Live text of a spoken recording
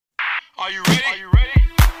Are you ready? Are you ready?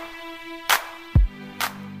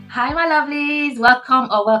 Hi my lovelies,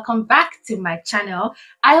 welcome back to my channel.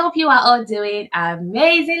 I hope you are all doing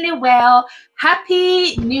amazingly well.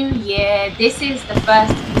 Happy New Year. This is the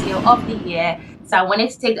first video of the year, so I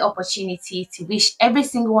wanted to take the opportunity to wish every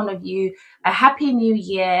single one of you a happy new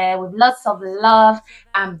year with lots of love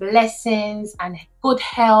and blessings and good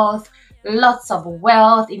health, lots of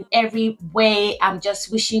wealth in every way. I'm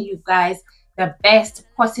just wishing you guys the best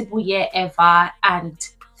possible year ever and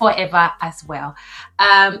forever as well.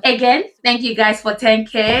 Again, thank you guys for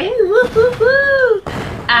 10K. Woo-hoo-hoo.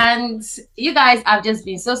 And you guys have just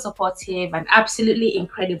been so supportive and absolutely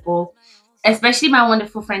incredible, especially my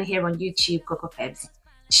wonderful friend here on YouTube, 𝐏𝐞𝐫𝐿.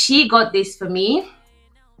 She got this for me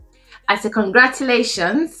as a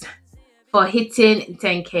congratulations for hitting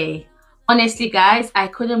 10K. Honestly guys, I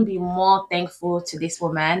couldn't be more thankful to this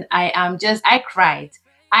woman. I cried.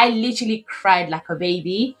 I literally cried like a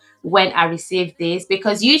baby when I received this,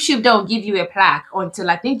 because YouTube don't give you a plaque until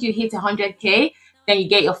I think you hit 100K, then you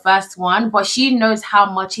get your first one. But she knows how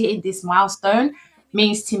much hitting this milestone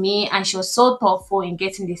means to me, and she was so thoughtful in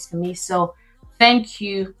getting this for me. So thank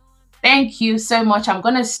you so much. I'm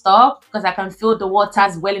gonna stop because I can feel the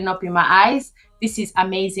waters welling up in my eyes. This is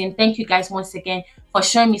amazing. Thank you guys once again for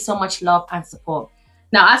showing me so much love and support.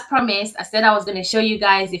 Now, as promised, I said I was going to show you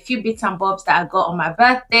guys a few bits and bobs that I got on my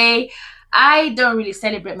birthday. I don't really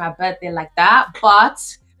celebrate my birthday like that,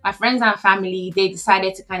 but my friends and family, they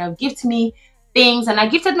decided to kind of gift me things, and I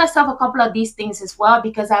gifted myself a couple of these things as well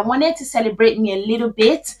because I wanted to celebrate me a little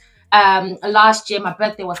bit. Last year, my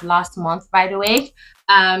birthday was last month, by the way.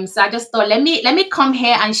 So I just thought, let me come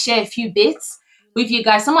here and share a few bits with you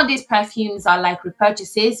guys. Some of these perfumes are like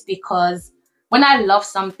repurchases because when I love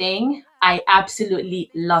something, I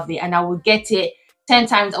absolutely love it, and I would get it 10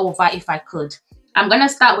 times over if I could. I'm gonna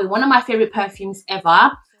start with one of my favorite perfumes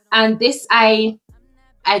ever, and this I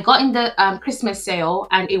got in the Christmas sale,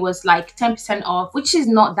 and it was like 10% off, which is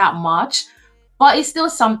not that much, but it's still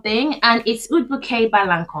something. And it's Oud Bouquet by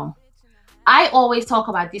Lancome. I always talk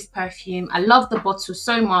about this perfume. I love the bottle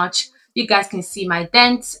so much. You guys can see my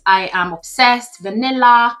dent. I am obsessed.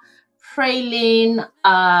 Vanilla, praline,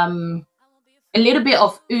 a little bit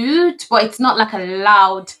of oud, but it's not like a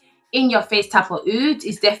loud in-your-face type of oud.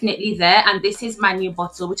 It's definitely there. And this is my new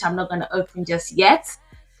bottle, which I'm not going to open just yet.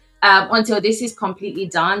 Until this is completely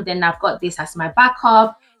done, then I've got this as my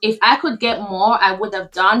backup. If I could get more, I would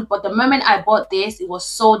have done. But the moment I bought this, it was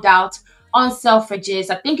sold out on Selfridges.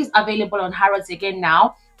 I think it's available on Harrods again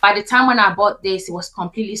now. By the time when I bought this, it was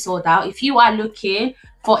completely sold out. If you are looking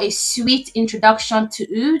for a sweet introduction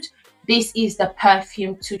to oud, this is the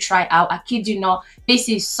perfume to try out. I kid you not, this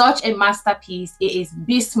is such a masterpiece. It is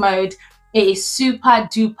beast mode. It is super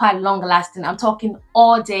duper long lasting. I'm talking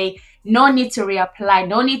all day. No need to reapply,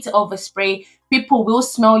 no need to overspray. People will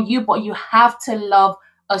smell you, but you have to love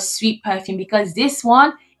a sweet perfume because this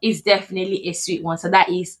one is definitely a sweet one. So that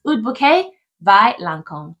is Oud Bouquet by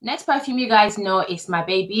Lancome. Next perfume you guys know is my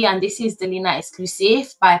baby, and this is Delina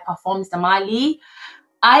Exclusif by Parfums de Mali.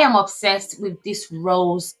 I am obsessed with this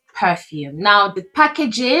rose perfume. Now, the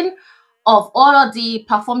packaging of all of the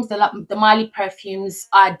Parfums de Mali perfumes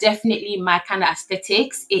are definitely my kind of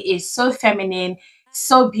aesthetics. It is so feminine,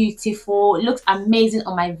 so beautiful. It looks amazing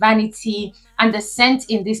on my vanity, and the scent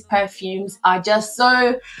in these perfumes are just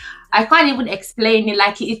so, I can't even explain it.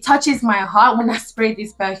 Like, it touches my heart when I spray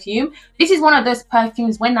this perfume. This is one of those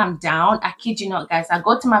perfumes when I'm down, I kid you not guys, I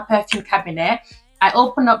go to my perfume cabinet, I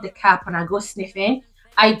open up the cap and I go sniffing.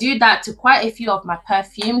 I do that to quite a few of my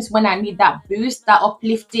perfumes when I need that boost, that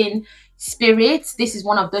uplifting spirits. This is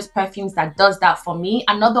one of those perfumes that does that for me.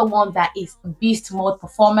 Another one that is beast mode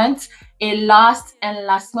performance. It lasts and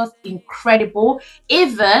lasts, smells incredible,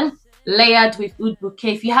 even layered with Oud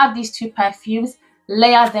Bouquet. If you have these two perfumes,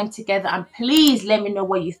 layer them together and please let me know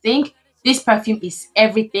what you think. This perfume is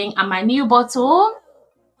everything. And my new bottle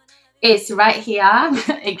is right here.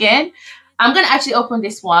 Again, I'm going to actually open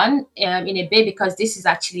this one in a bit because this is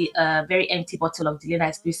actually a very empty bottle of Delina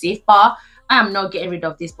Exclusif, but I am not getting rid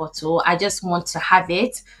of this bottle. I just want to have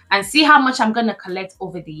it and see how much I'm going to collect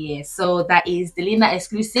over the years. So that is Delina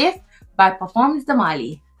Exclusif by Parfums de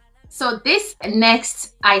Mali. So this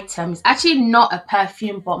next item is actually not a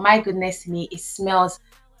perfume, but my goodness me, it smells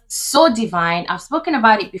so divine. I've spoken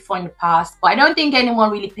about it before in the past, but I don't think anyone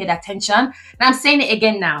really paid attention. And I'm saying it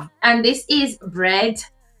again now. And this is Bread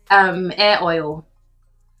Air Oil.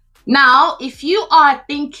 Now, if you are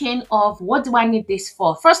thinking of what do I need this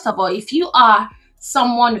for? First of all, if you are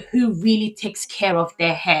someone who really takes care of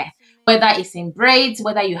their hair, whether it's in braids,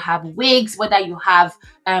 whether you have wigs, whether you have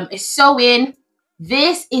a sew-in,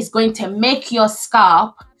 this is going to make your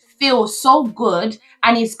scalp feel so good,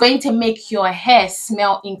 and it's going to make your hair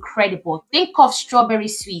smell incredible. Think of strawberry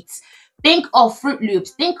sweets. Think of Fruit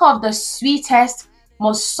Loops. Think of the sweetest,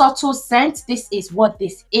 most subtle scent. This is what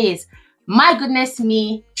this is. My goodness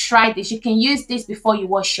me, try this. You can use this before you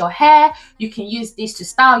wash your hair. You can use this to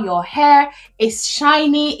style your hair. It's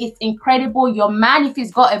shiny, it's incredible. Your man, if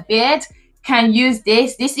he's got a beard, can use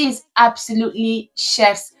this. This is absolutely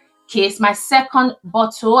chef's kiss. My second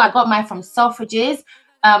bottle, I got mine from Selfridges.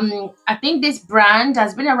 I think this brand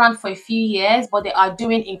has been around for a few years, but they are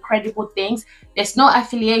doing incredible things. There's no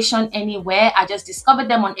affiliation anywhere. I just discovered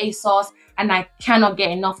them on ASOS and I cannot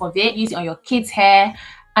get enough of it. Use it on your kids' hair,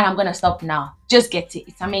 and I'm gonna stop now. Just get it,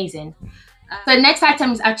 it's amazing. So the next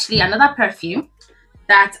item is actually another perfume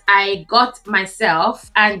that I got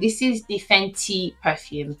myself, and this is the Fenty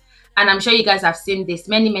perfume. And I'm sure you guys have seen this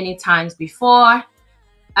many times before.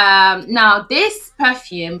 Now this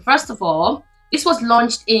perfume, first of all, this was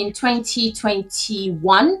launched in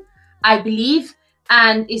 2021, I believe,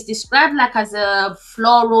 and is described like as a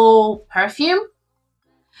floral perfume.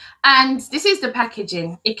 And this is the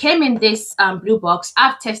packaging. It came in this blue box.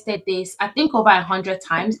 I've tested this, I think, over 100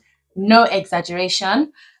 times. No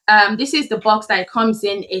exaggeration. This is the box that it comes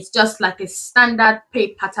in. It's just like a standard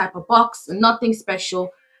paper type of box. Nothing special,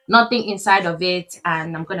 nothing inside of it.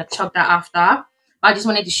 And I'm going to chop that after. But I just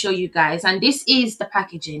wanted to show you guys. And this is the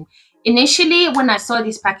packaging. Initially, when I saw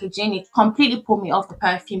this packaging, it completely put me off the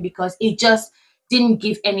perfume because it just didn't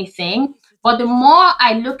give anything. But the more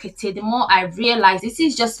I look at it, the more I realize this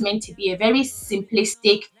is just meant to be a very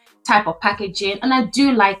simplistic type of packaging. And I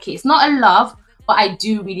do like it. It's not a love, but I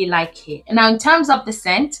do really like it. And now in terms of the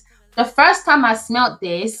scent, the first time I smelled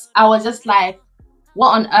this, I was just like,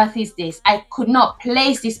 what on earth is this? I could not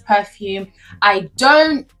place this perfume. I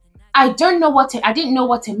didn't know what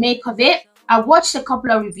to make of it. I watched a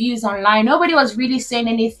couple of reviews online. Nobody was really saying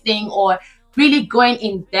anything or really going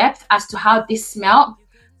in depth as to how this smelled.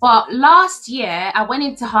 But last year, I went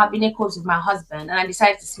into Har Oil with my husband and I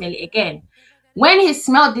decided to smell it again. When he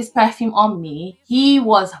smelled this perfume on me, he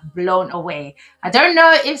was blown away. I don't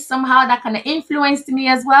know if somehow that kind of influenced me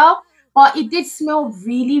as well, but it did smell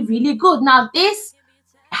really good. Now, this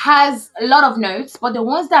has a lot of notes, but the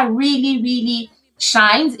ones that really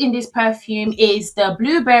shines in this perfume is the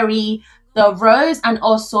blueberry, the rose, and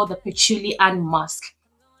also the patchouli and musk.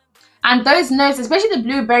 And those notes, especially the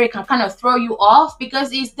blueberry, can kind of throw you off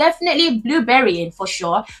because it's definitely blueberrying for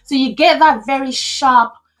sure. So you get that very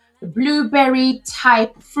sharp blueberry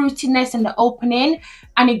type fruitiness in the opening,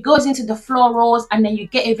 and it goes into the florals, and then you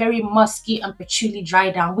get a very musky and patchouli dry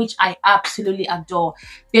down, which I absolutely adore.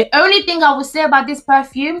 The only thing I would say about this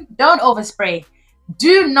perfume, don't overspray.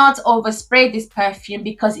 Do not overspray this perfume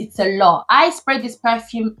because it's a lot. I sprayed this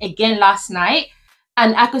perfume again last night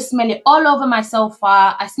and I could smell it all over my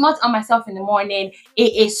sofa. I smelled it on myself in the morning.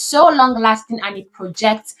 It is so long lasting and it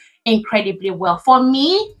projects incredibly well. For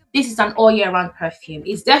me, this is an all year round perfume.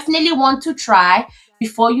 It's definitely one to try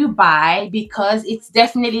before you buy because it's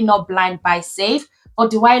definitely not blind buy safe. But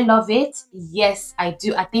do I love it? Yes, I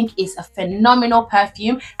do. I think it's a phenomenal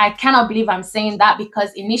perfume. I cannot believe I'm saying that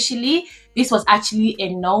because initially this was actually a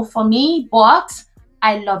no for me, but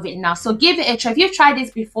I love it now. So give it a try. If you've tried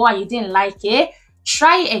this before and you didn't like it,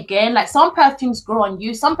 try it again. Like, some perfumes grow on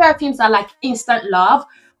you. Some perfumes are like instant love,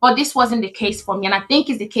 but this wasn't the case for me. And I think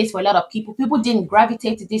it's the case for a lot of people. People didn't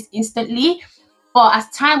gravitate to this instantly. But as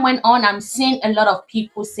time went on, I'm seeing a lot of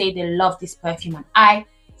people say they love this perfume, and I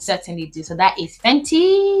certainly do. So that is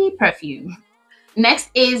Fenty perfume. Next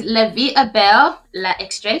is La Vie est Belle La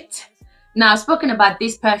Extrait. Now, I've spoken about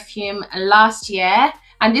this perfume last year,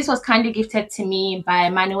 and this was kindly gifted to me by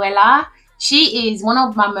Manuela. She is one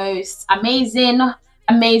of my most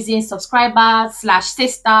amazing subscribers slash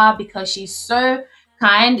sister because she's so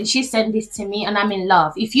kind. She sent this to me and I'm in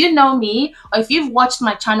love. If you know me or if you've watched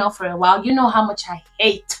my channel for a while, you know how much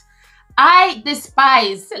I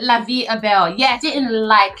despise La Vie est Belle. Yeah, I didn't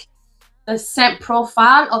like the scent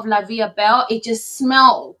profile of La Vie est Belle. It just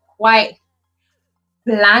smelled quite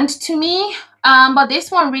bland to me. But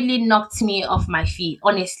this one really knocked me off my feet,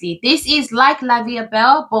 honestly. This is like La Vie est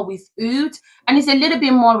Belle, but with oud, and it's a little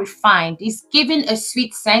bit more refined. It's giving a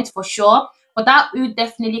sweet scent for sure, but that oud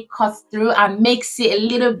definitely cuts through and makes it a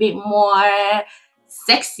little bit more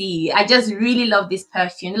sexy. I just really love this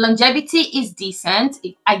perfume. The longevity is decent.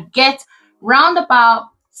 I get round about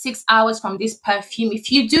 6 hours from this perfume.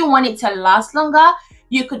 If you do want it to last longer,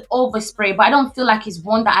 you could overspray, but I don't feel like it's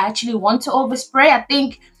one that I actually want to overspray. I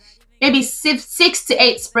think maybe 6 to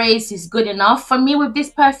 8 sprays is good enough for me with this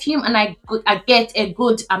perfume, and I get a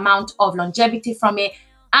good amount of longevity from it,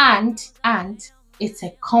 and it's a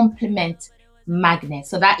compliment magnet.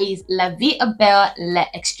 So that is La Vie est Belle Le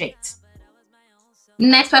Extrait.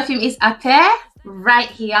 Next perfume is Appear, right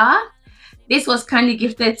here. This was kindly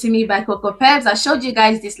gifted to me by 𝐏𝐞𝐫𝐿. I showed you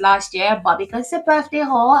guys this last year, but because it's a birthday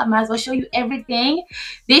haul, I might as well show you everything.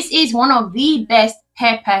 This is one of the best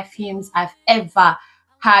hair perfumes I've ever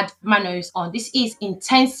had my nose on. This is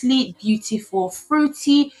intensely beautiful,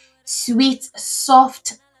 fruity, sweet,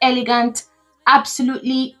 soft, elegant,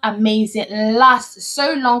 absolutely amazing. It lasts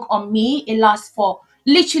so long on me. It lasts for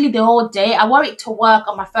literally the whole day. I wore it to work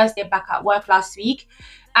on my first day back at work last week,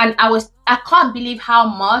 and I can't believe how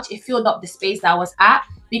much it filled up the space that I was at,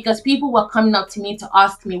 because people were coming up to me to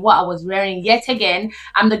ask me what I was wearing. Yet again,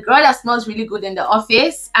 I'm the girl that smells really good in the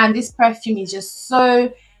office, and this perfume is just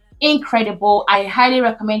so incredible. I highly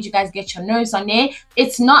recommend you guys get your nose on it.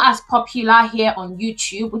 It's not as popular here on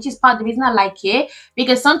YouTube, which is part of the reason I like it,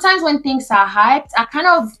 because sometimes when things are hyped,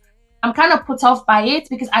 I'm kind of put off by it,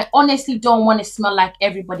 because I honestly don't want to smell like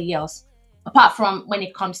everybody else. Apart from when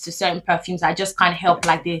it comes to certain perfumes, I just can't help,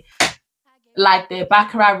 like the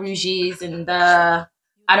Baccarat Rouges and the,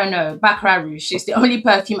 I don't know, Baccarat Rouge is the only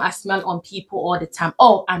perfume I smell on people all the time.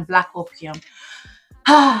 Oh, and Black Opium.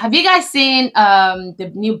 Have you guys seen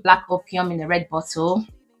the new Black Opium in the red bottle?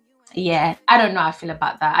 Yeah, I don't know how I feel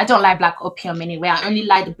about that. I don't like Black Opium anyway. I only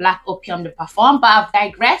like the Black Opium, the Parfum, but I've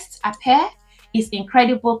digressed. Appear is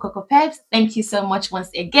incredible. 𝐏𝐶𝐫𝐿, thank you so much once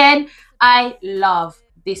again. I love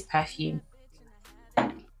this perfume.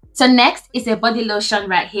 So next is a body lotion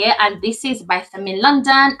right here, and this is by Thameen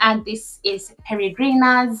London, and this is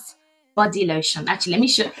Peregrina's body lotion. Actually,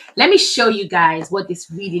 let me show you guys what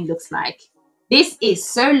this really looks like. This is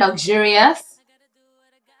so luxurious.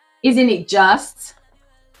 Isn't it just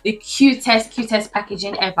the cutest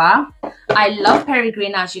packaging ever? I love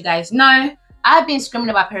Peregrina, as you guys know. I've been screaming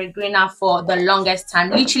about Peregrina for the longest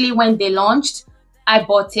time. Literally, when they launched, I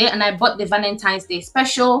bought it, and I bought the Valentine's Day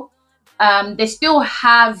special. They still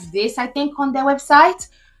have this, I think, on their website,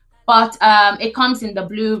 but it comes in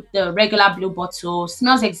the regular blue bottle.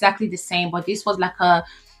 Smells exactly the same, but this was like a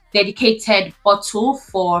dedicated bottle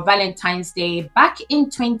for Valentine's Day back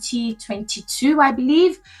in 2022, I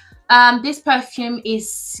believe. This perfume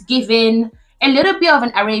is giving a little bit of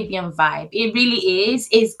an Arabian vibe. It really is.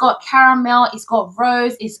 It's got caramel, it's got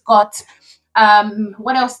rose, it's got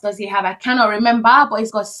what else does it have? I cannot remember, but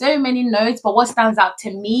it's got so many notes. But what stands out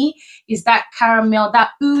to me is that caramel,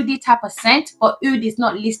 that oud type of scent. But oud is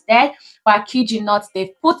not listed, but I kid you not,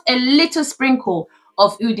 they've put a little sprinkle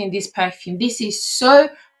of oud in this perfume. This is so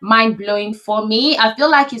mind-blowing for me. I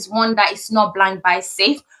feel like it's one that is not blind buy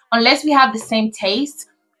safe. Unless we have the same taste,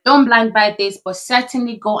 don't blind buy this, but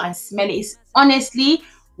certainly go and smell it. It's honestly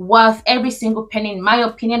worth every single penny, in my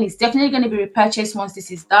opinion. It's definitely going to be repurchased once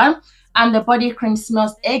this is done. And the body cream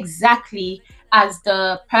smells exactly as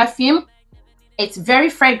the perfume. It's very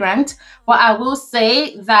fragrant, but I will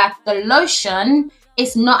say that the lotion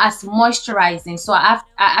is not as moisturizing. So I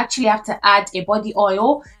actually have to add a body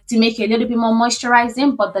oil to make it a little bit more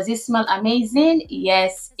moisturizing. But does it smell amazing?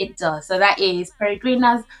 Yes, it does. So that is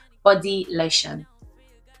Peregrina's body lotion.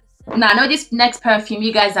 Now, I know this next perfume,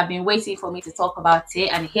 you guys have been waiting for me to talk about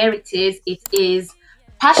it, and here it is. It is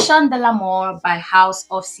Passion de l'Amour by House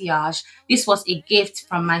of Sillage. This was a gift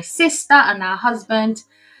from my sister and her husband.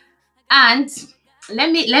 And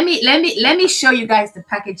let me show you guys the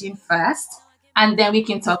packaging first, and then we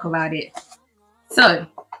can talk about it. So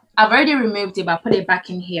I've already removed it, but I put it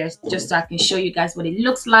back in here just so I can show you guys what it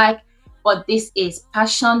looks like. But this is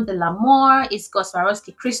Passion de l'Amour. It's got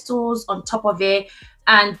Swarovski crystals on top of it.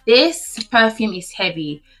 And this perfume is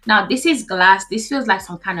heavy. Now, this is glass. This feels like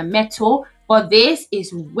some kind of metal, but this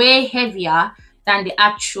is way heavier than the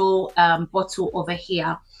actual bottle over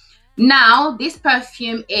here. Now, this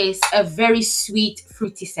perfume is a very sweet,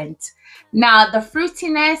 fruity scent. Now, the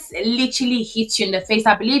fruitiness literally hits you in the face.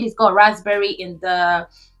 I believe it's got raspberry in the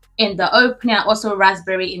opening, and also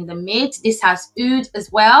raspberry in the mid. This has oud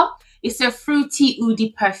as well. It's a fruity,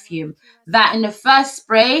 oudy perfume that in the first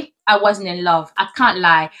spray, I wasn't in love. I can't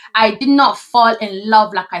lie. I did not fall in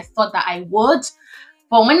love like I thought that I would.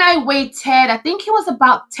 But when I waited, I think it was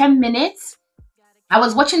about 10 minutes. I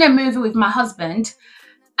was watching a movie with my husband,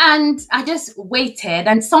 and I just waited,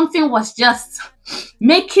 and something was just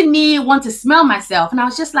making me want to smell myself. And I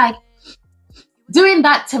was just like doing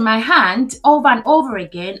that to my hand over and over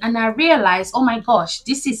again. And I realized, oh my gosh,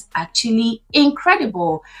 this is actually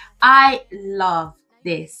incredible. I love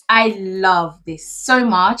this. I love this so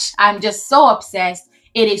much. I'm just so obsessed.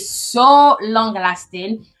 It is so long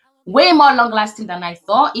lasting, way more long lasting than I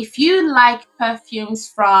thought. If you like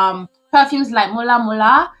perfumes like Mula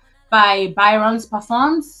Mula by BYRON's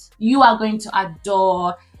Parfums, you are going to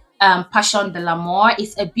adore Passion de l'Amour.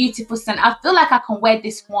 It's a beautiful scent. I feel like I can wear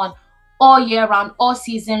this one all year round, all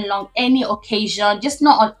season long, any occasion. Just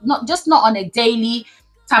not on a daily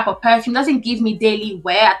type of perfume. Doesn't give me daily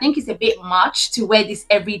wear. I think it's a bit much to wear this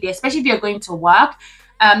every day, especially if you're going to work,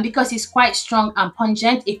 because it's quite strong and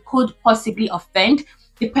pungent. It could possibly offend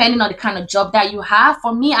depending on the kind of job that you have.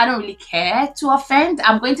 For me, I don't really care to offend.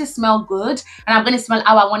 I'm going to smell good and I'm going to smell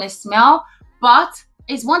how I want to smell, but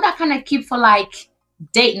it's one that kind of keep for like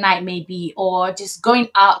date night maybe, or just going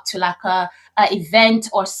out to like a event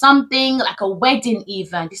or something, like a wedding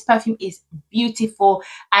even. This perfume is beautiful.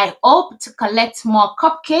 I hope to collect more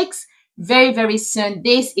cupcakes very, very soon.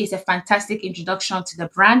 This is a fantastic introduction to the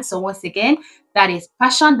brand. So once again, that is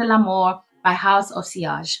Passion de l'Amour by House of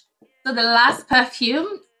Sillage. So the last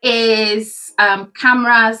perfume is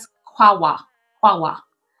Khamrah Qahwa.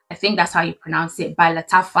 I think that's how you pronounce it, by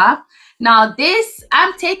Latifah. Now this,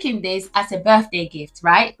 I'm taking this as a birthday gift,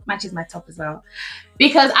 right? Matches my top as well,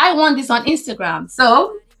 because I won this on Instagram.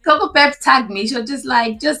 So 𝐏𝐞𝐫 tagged me. She was just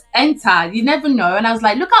like, just enter. You never know. And I was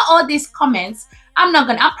like, look at all these comments. I'm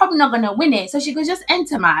probably not gonna win it. So she goes, just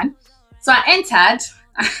enter, man. So I entered,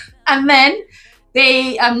 and then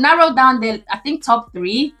they narrowed down the, I think, top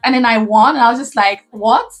 3, and then I won. And I was just like,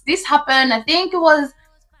 what? This happened, I think it was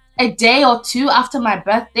a day or 2 after my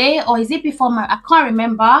birthday, or is it before my, I can't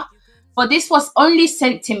remember. But this was only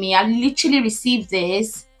sent to me. I literally received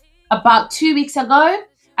this about 2 weeks ago,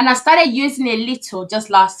 and I started using a little just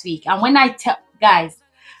last week. And when I tell guys,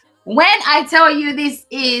 when I tell you this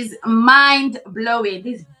is mind-blowing,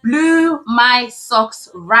 this blew my socks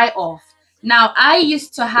right off. Now, I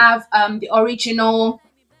used to have the original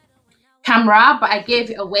Khamrah, but I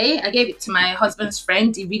gave it away. I gave it to my husband's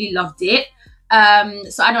friend. He really loved it.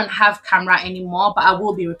 So I don't have Khamrah anymore, but I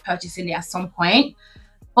will be repurchasing it at some point.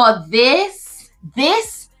 But this,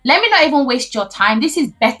 let me not even waste your time. This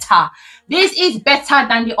is better. This is better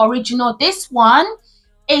than the original. This one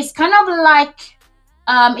is kind of like,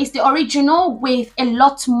 it's the original with a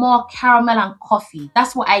lot more caramel and coffee.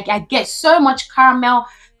 That's what I get. So much caramel,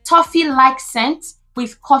 toffee-like scent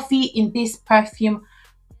with coffee in this perfume.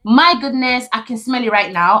 My goodness, I can smell it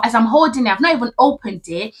right now as I'm holding it. I've not even opened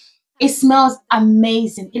it. It smells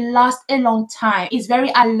amazing. It lasts a long time. It's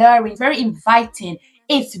very alluring, very inviting.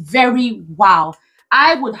 It's very wow.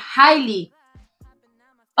 I would highly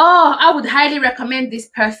recommend this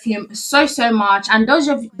perfume so much. And those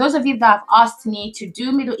of you that have asked me to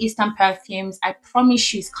do Middle Eastern perfumes, I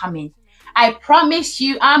promise you it's coming. I promise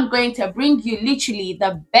you I'm going to bring you literally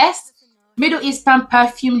the best Middle Eastern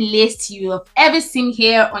perfume list you have ever seen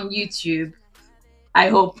here on YouTube. I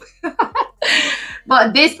hope.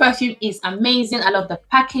 But this perfume is amazing. I love the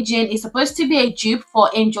packaging. It's supposed to be a dupe for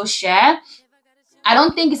Angel Share. I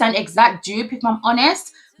don't think it's an exact dupe, if I'm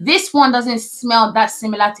honest. This one doesn't smell that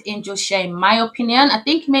similar to Angel Share, in my opinion. I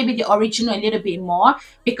think maybe the original a little bit more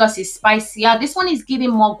because it's spicier. This one is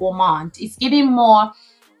giving more gourmand. It's giving more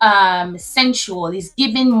sensual. It's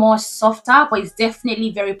giving more softer, but it's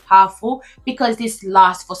definitely very powerful because this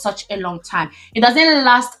lasts for such a long time. It doesn't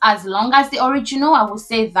last as long as the original, I will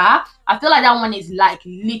say that. I feel like that one is like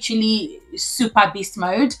literally super beast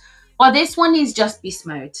mode, but this one is just beast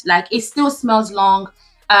mode. Like it still smells long.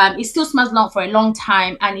 It still smells long for a long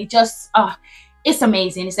time, and it just it's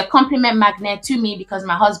amazing. It's a compliment magnet to me because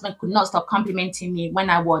my husband could not stop complimenting me when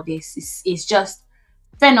I wore this. It's just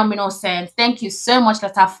phenomenal scent. Thank you so much,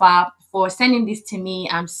 Latifah, for sending this to me.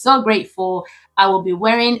 I'm so grateful. I will be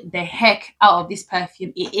wearing the heck out of this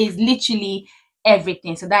perfume. It is literally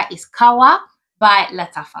everything. So that is Qahwa by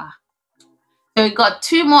Latifah. So we got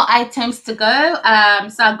 2 more items to go.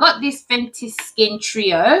 So I got this Fenty Skin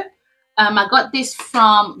Trio. I got this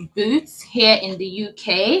from Boots here in the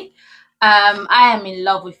UK. I am in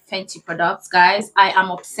love with Fenty products, guys. I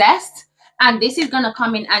am obsessed. And this is going to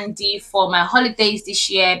come in handy for my holidays this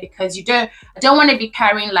year because I don't want to be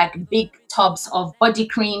carrying like big tubs of body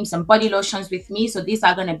creams and body lotions with me. So these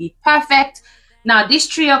are going to be perfect. Now, this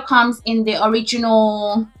trio comes in the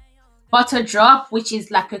original butter drop, which is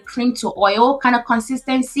like a cream to oil kind of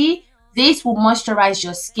consistency. This will moisturize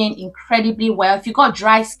your skin incredibly well. If you got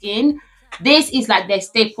dry skin, this is like their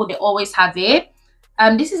staple. They always have it.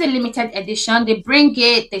 This is a limited edition. They bring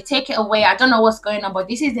it, they take it away. I don't know what's going on, but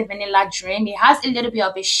this is the Vanilla Dream. It has a little bit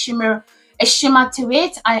of a shimmer to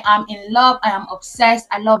it. I am in love. I am obsessed.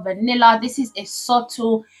 I love vanilla. This is a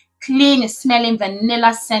subtle, clean smelling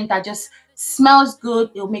vanilla scent that just smells good.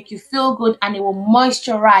 It will make you feel good, and it will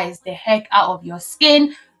moisturize the heck out of your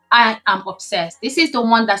skin. I am obsessed. This is the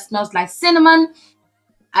one that smells like cinnamon.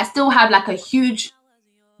 I still have like a huge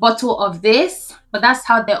bottle of this, but that's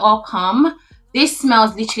how they all come. This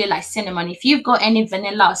smells literally like cinnamon. If you've got any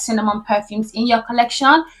vanilla or cinnamon perfumes in your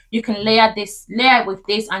collection, you can layer it with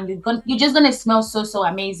this, and you're just gonna smell so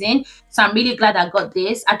amazing. So I'm really glad I got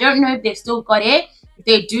this. I don't know if they've still got it. If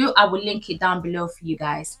they do, I will link it down below for you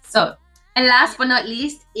guys. So, and last but not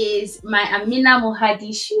least is my Amina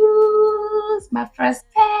Muaddi shoes, my first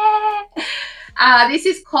pair. This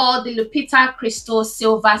is called the Lupita Crystal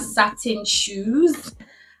Silver Satin shoes.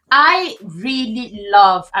 I really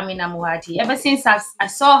love Amina Muaddi. Ever since I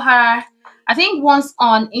saw her, I think once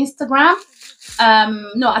on Instagram.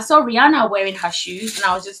 No, I saw Rihanna wearing her shoes, and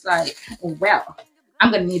I was just like, oh, well,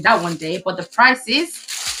 I'm gonna need that one day. But the price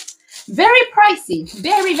is very pricey,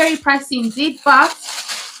 very pricey indeed. But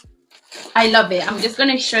I love it. I'm just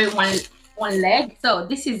gonna show you one leg. So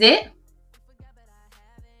this is it,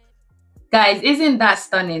 guys. Isn't that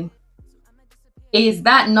stunning? Is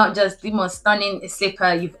that not just the most stunning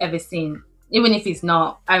slipper you've ever seen? Even if it's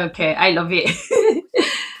not, I don't care. I love it.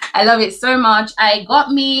 I love it so much. I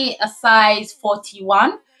got me a size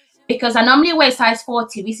 41 because I normally wear size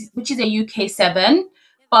 40, which is a UK 7.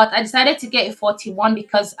 But I decided to get a 41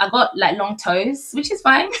 because I got like long toes, which is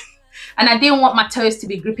fine. And I didn't want my toes to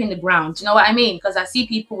be gripping the ground. You know what I mean? Because I see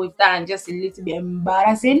people with that and just a little bit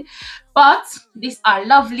embarrassing. But these are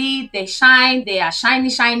lovely. They shine. They are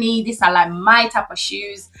shiny. These are like my type of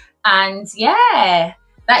shoes. And yeah,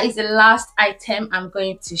 that is the last item I'm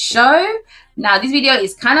going to show. Now, this video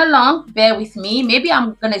is kind of long. Bear with me. Maybe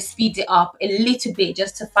I'm going to speed it up a little bit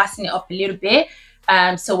just to fasten it up a little bit.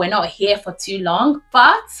 So we're not here for too long.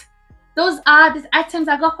 But those are the items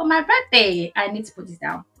I got for my birthday. I need to put this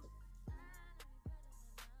down.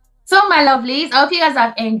 So my lovelies, I hope you guys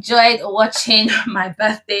have enjoyed watching my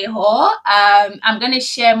birthday haul. I'm going to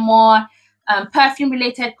share more perfume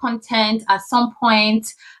related content at some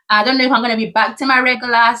point. I don't know if I'm going to be back to my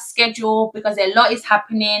regular schedule because a lot is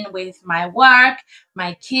happening with my work,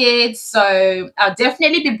 my kids. So I'll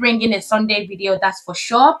definitely be bringing a Sunday video, that's for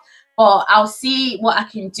sure. But I'll see what I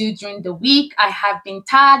can do during the week. I have been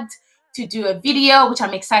tagged to do a video, which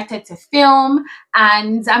I'm excited to film,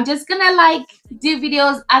 and I'm just gonna like do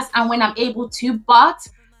videos as and when I'm able to, but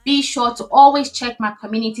be sure to always check my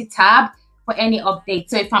community tab for any updates.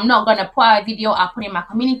 So if I'm not gonna put out a video, I'll put in my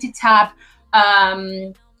community tab,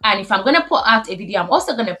 and if I'm gonna put out a video, I'm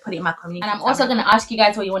also gonna put it in my community and I'm also gonna ask you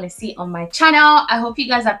guys what you want to see on my channel. I hope you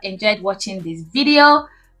guys have enjoyed watching this video.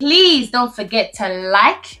 Please don't forget to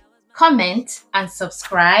like, comment and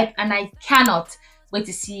subscribe, and I cannot wait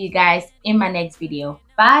to see you guys in my next video.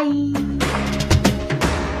 Bye.